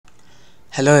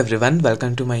Hello everyone,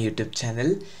 welcome to my YouTube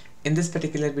channel. In this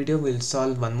particular video, we'll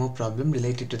solve one more problem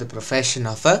related to the profession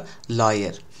of a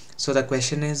lawyer. So the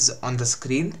question is on the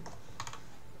screen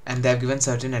and they have given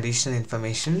certain additional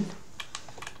information.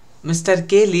 Mr.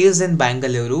 K lives in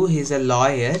Bangalore. He is a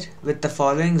lawyer with the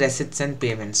following receipts and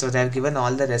payments. So they have given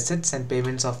all the receipts and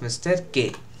payments of Mr.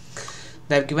 K.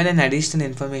 They have given an additional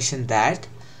information that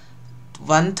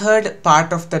 1/3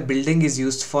 part of the building is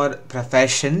used for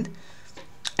profession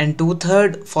and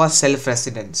 2/3 for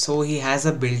self-residence. So he has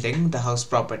a building, the house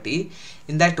property,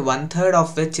 in that 1/3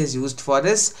 of which is used for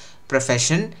his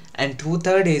profession and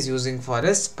 2/3 is using for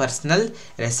his personal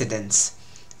residence.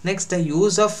 Next, the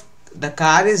use of the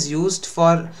car is used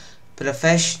for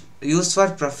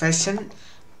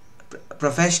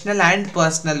professional and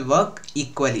personal work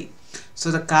equally. So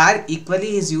the car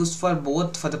equally is used for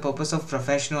both, for the purpose of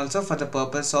profession also, for the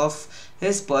purpose of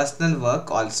his personal work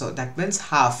also. That means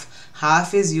half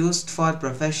is used for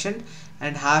profession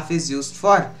and half is used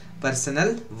for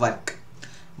personal work.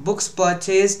 Books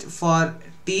purchased for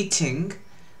teaching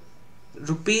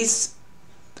rupees,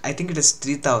 I think it is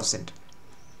 3000.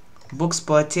 Books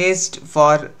purchased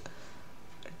for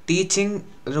teaching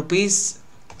rupees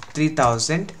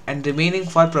 3000 and remaining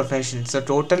for profession. So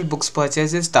total books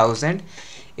purchased is 1000.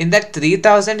 In that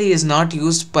 3000 he is not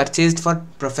purchased for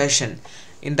profession.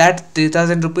 In that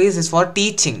 3000 rupees is for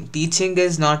teaching. Teaching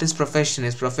is not his profession.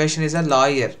 His profession is a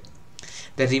lawyer.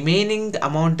 The remaining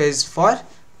amount is for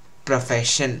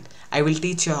profession. I will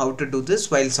teach you how to do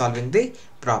this while solving the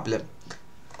problem.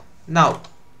 Now,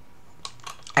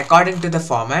 according to the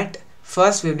format,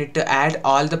 first we need to add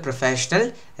all the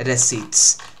professional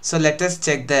receipts. So let us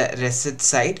check the receipt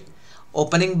side.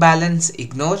 Opening balance,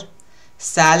 ignore.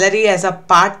 Salary as a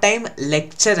part-time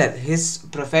lecturer. His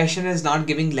profession is not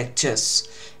giving lectures.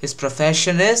 His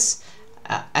profession is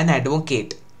an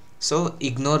advocate. So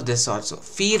ignore this also.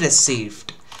 Fee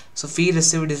received. So fee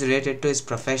received is related to his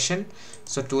profession.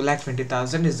 So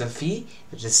 2,20,000 is the fee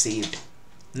received.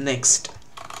 Next.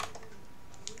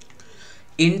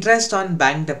 Interest on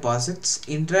bank deposits.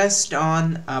 Interest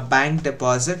on a bank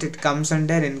deposit, it comes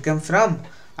under income from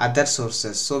other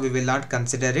sources. So we will not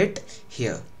consider it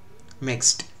here.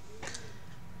 Next.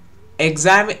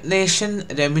 Examination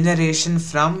remuneration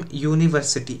from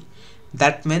university.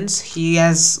 That means he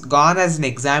has gone as an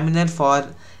examiner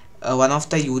for one of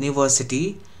the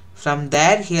university. From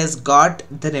there he has got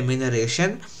the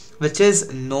remuneration which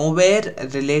is nowhere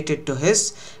related to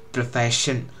his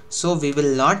profession. So we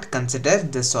will not consider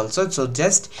this also. So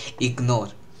just ignore.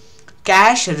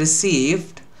 Cash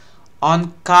received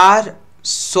on car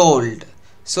sold.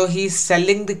 So he is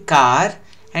selling the car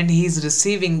and he is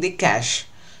receiving the cash.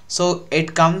 So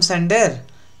it comes under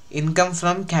income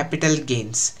from capital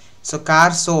gains. So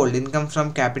car sold, income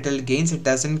from capital gains, it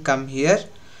doesn't come here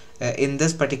in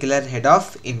this particular head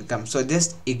of income. So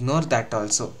just ignore that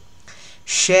also.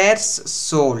 Shares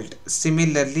sold.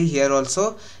 Similarly here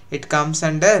also it comes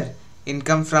under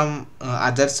income from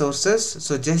other sources.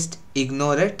 So just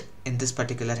ignore it in this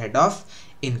particular head of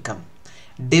income.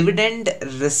 Dividend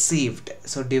received.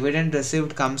 So dividend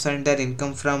received comes under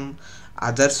income from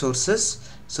other sources.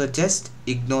 So just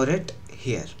ignore it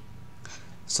here.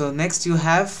 So next you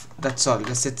have, that's all,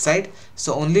 receipt side.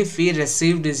 So only fee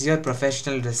received is your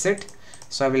professional receipt.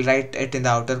 So I will write it in the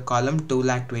outer column,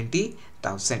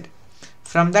 2,20,000.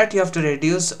 From that you have to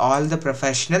reduce all the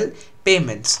professional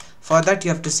payments. For that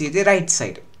you have to see the right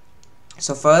side.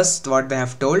 So first what they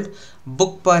have told,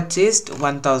 book purchased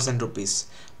 1000 rupees.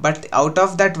 But out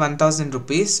of that 1000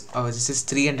 rupees, oh this is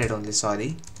 300 only,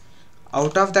 sorry.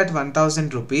 Out of that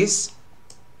 1000 rupees,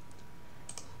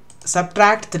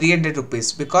 subtract 300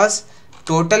 rupees because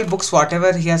total books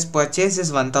whatever he has purchased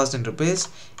is 1000 rupees.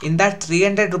 In that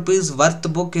 300 rupees worth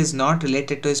book is not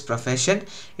related to his profession.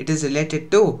 It is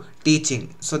related to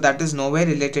teaching. So that is nowhere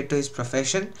related to his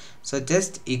profession. So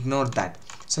just ignore that.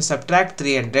 So subtract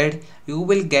 300, you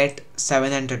will get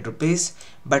 700 rupees.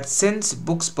 But since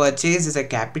books purchase is a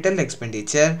capital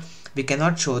expenditure, we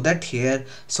cannot show that here.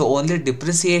 So only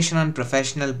depreciation on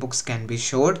professional books can be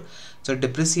showed. So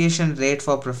depreciation rate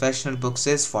for professional books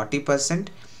is 40%.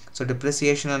 So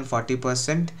depreciation on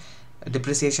 40%,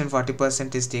 depreciation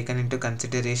 40% is taken into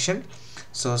consideration.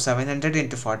 So 700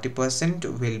 into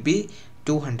 40% will be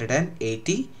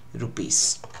 280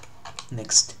 rupees.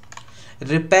 Next.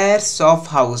 Repairs of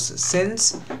house.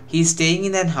 Since he is staying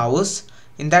in an house,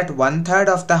 in that 1/3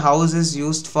 of the house is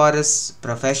used for his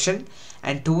profession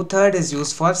and 2/3 is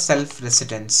used for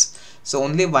self-residence. So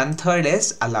only 1/3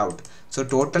 is allowed. So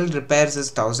total repairs is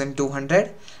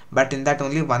 1200, but in that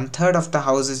only 1/3 of the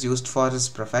house is used for his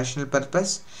professional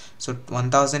purpose. So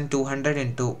 1200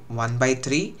 into 1 by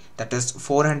 3, that is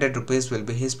 400 rupees will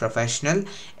be his professional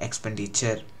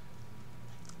expenditure.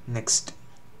 Next,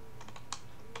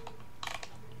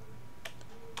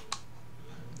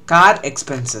 car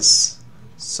expenses.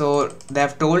 So they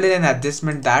have told in an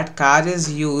adjustment that car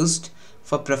is used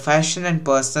for profession and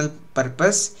personal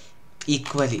purpose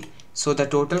equally. So the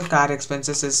total car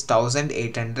expenses is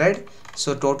 1800.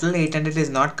 So total 800 is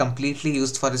not completely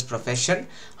used for his profession,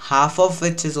 half of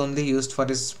which is only used for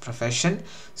his profession.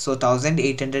 So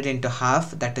 1800 into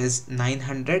half, that is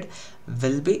 900,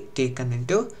 will be taken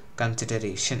into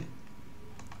consideration.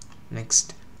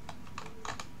 Next,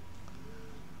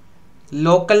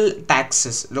 local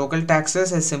taxes. Local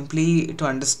taxes is simply, to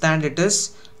understand, it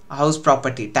is house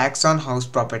property, tax on house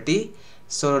property.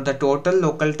 So the total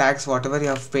local tax whatever you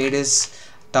have paid is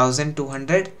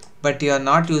 1200, but you are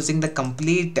not using the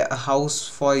complete house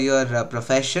for your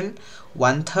profession.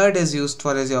 1/3 is used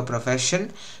for your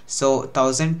profession, so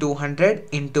 1200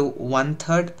 into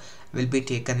 1/3 will be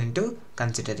taken into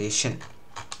consideration.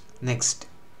 Next,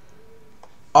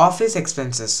 office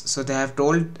expenses. So they have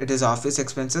told it is office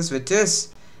expenses which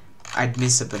is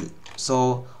admissible.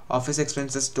 So office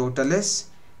expenses total is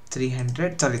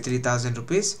 3000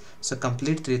 rupees. So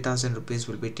complete 3000 rupees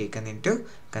will be taken into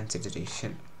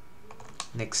consideration.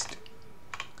 Next,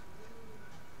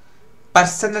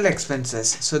 personal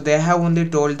expenses. So they have only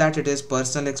told that it is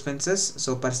personal expenses.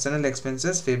 So personal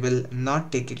expenses we will not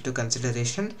take into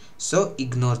consideration, so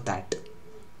ignore that.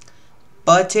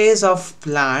 Purchase of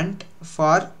plant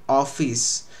for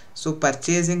office. So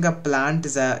purchasing a plant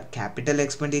is a capital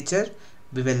expenditure.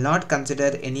 We will not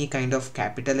consider any kind of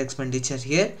capital expenditure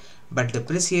here, but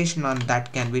depreciation on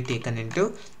that can be taken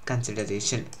into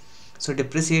consideration. So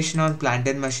depreciation on plant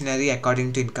and machinery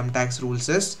according to income tax rules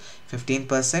is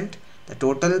 15%. The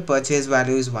total purchase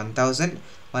value is 1000.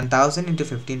 1000 into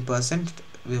 15%,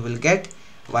 we will get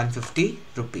 150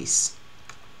 rupees.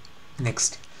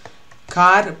 Next,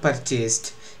 car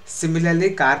purchased.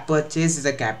 Similarly, car purchase is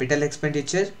a capital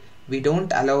expenditure. We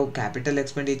don't allow capital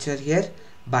expenditure here,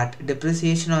 but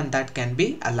depreciation on that can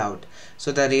be allowed.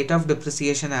 So the rate of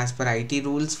depreciation as per IT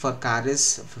rules for car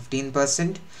is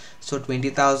 15%. So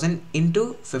 20,000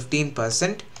 into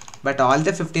 15%, but all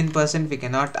the 15% we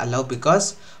cannot allow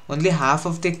because only half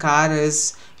of the car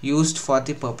is used for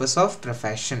the purpose of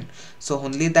profession. So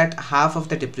only that half of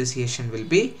the depreciation will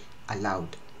be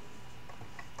allowed.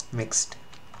 Next,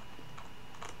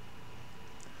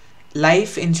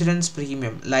 life insurance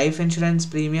premium. Life insurance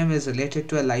premium is related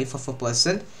to a life of a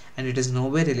person and it is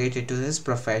nowhere related to his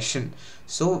profession,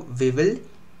 so we will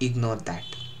ignore that.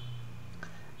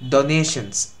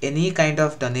 Donations. Any kind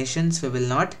of donations we will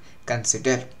not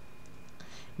consider.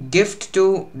 Gift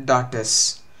to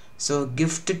daughters. So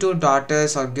gift to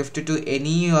daughters or gift to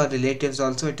any your relatives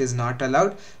also it is not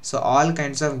allowed. So all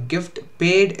kinds of gift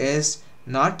paid is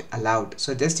not allowed,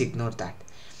 so just ignore that.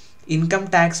 Income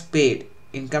tax paid.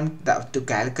 To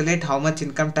calculate how much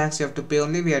income tax you have to pay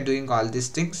only we are doing all these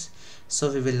things, so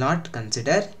we will not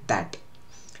consider that.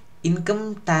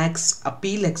 Income tax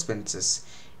appeal expenses.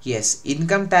 Yes,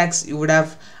 income tax you would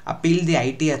have appealed the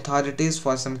IT authorities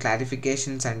for some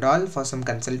clarifications and all, for some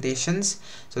consultations,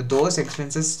 so those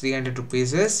expenses 300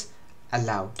 rupees is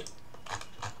allowed.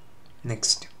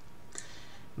 Next,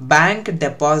 bank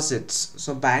deposits.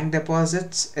 So bank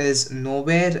deposits is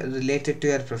nowhere related to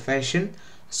your profession,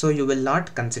 so you will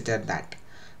not consider that.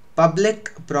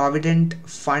 Public provident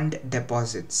fund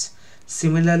deposits.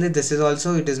 Similarly, this is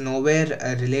also, it is nowhere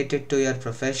related to your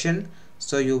profession,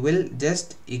 so you will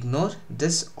just ignore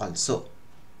this also.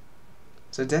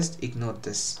 So just ignore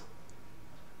this.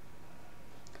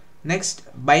 Next,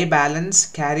 by balance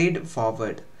carried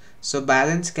forward. So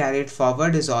balance carried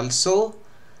forward is also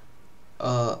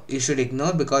you should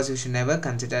ignore because you should never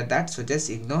consider that, so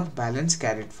just ignore balance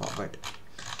carried forward.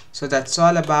 So that's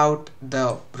all about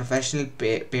the professional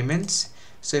payments.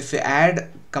 So if you add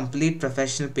complete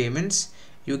professional payments,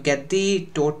 you get the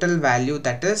total value,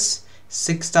 that is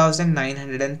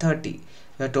 6,930.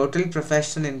 The total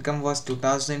professional income was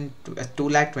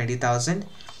 2,20,000.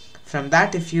 From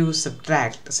that, if you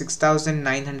subtract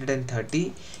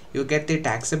 6,930, you get the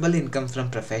taxable income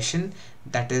from profession,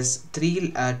 that is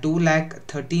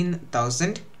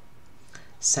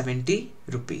 2,13,070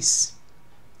 rupees.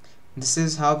 This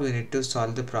is how you need to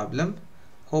solve the problem.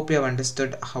 Hope you have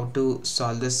understood how to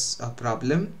solve this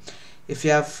problem. If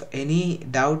you have any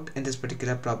doubt in this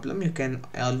particular problem, you can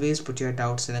always put your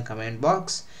doubts in the comment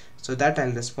box so that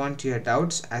I'll respond to your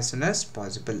doubts as soon as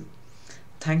possible.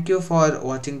 Thank you for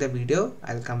watching the video.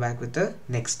 I'll come back with the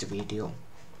next video.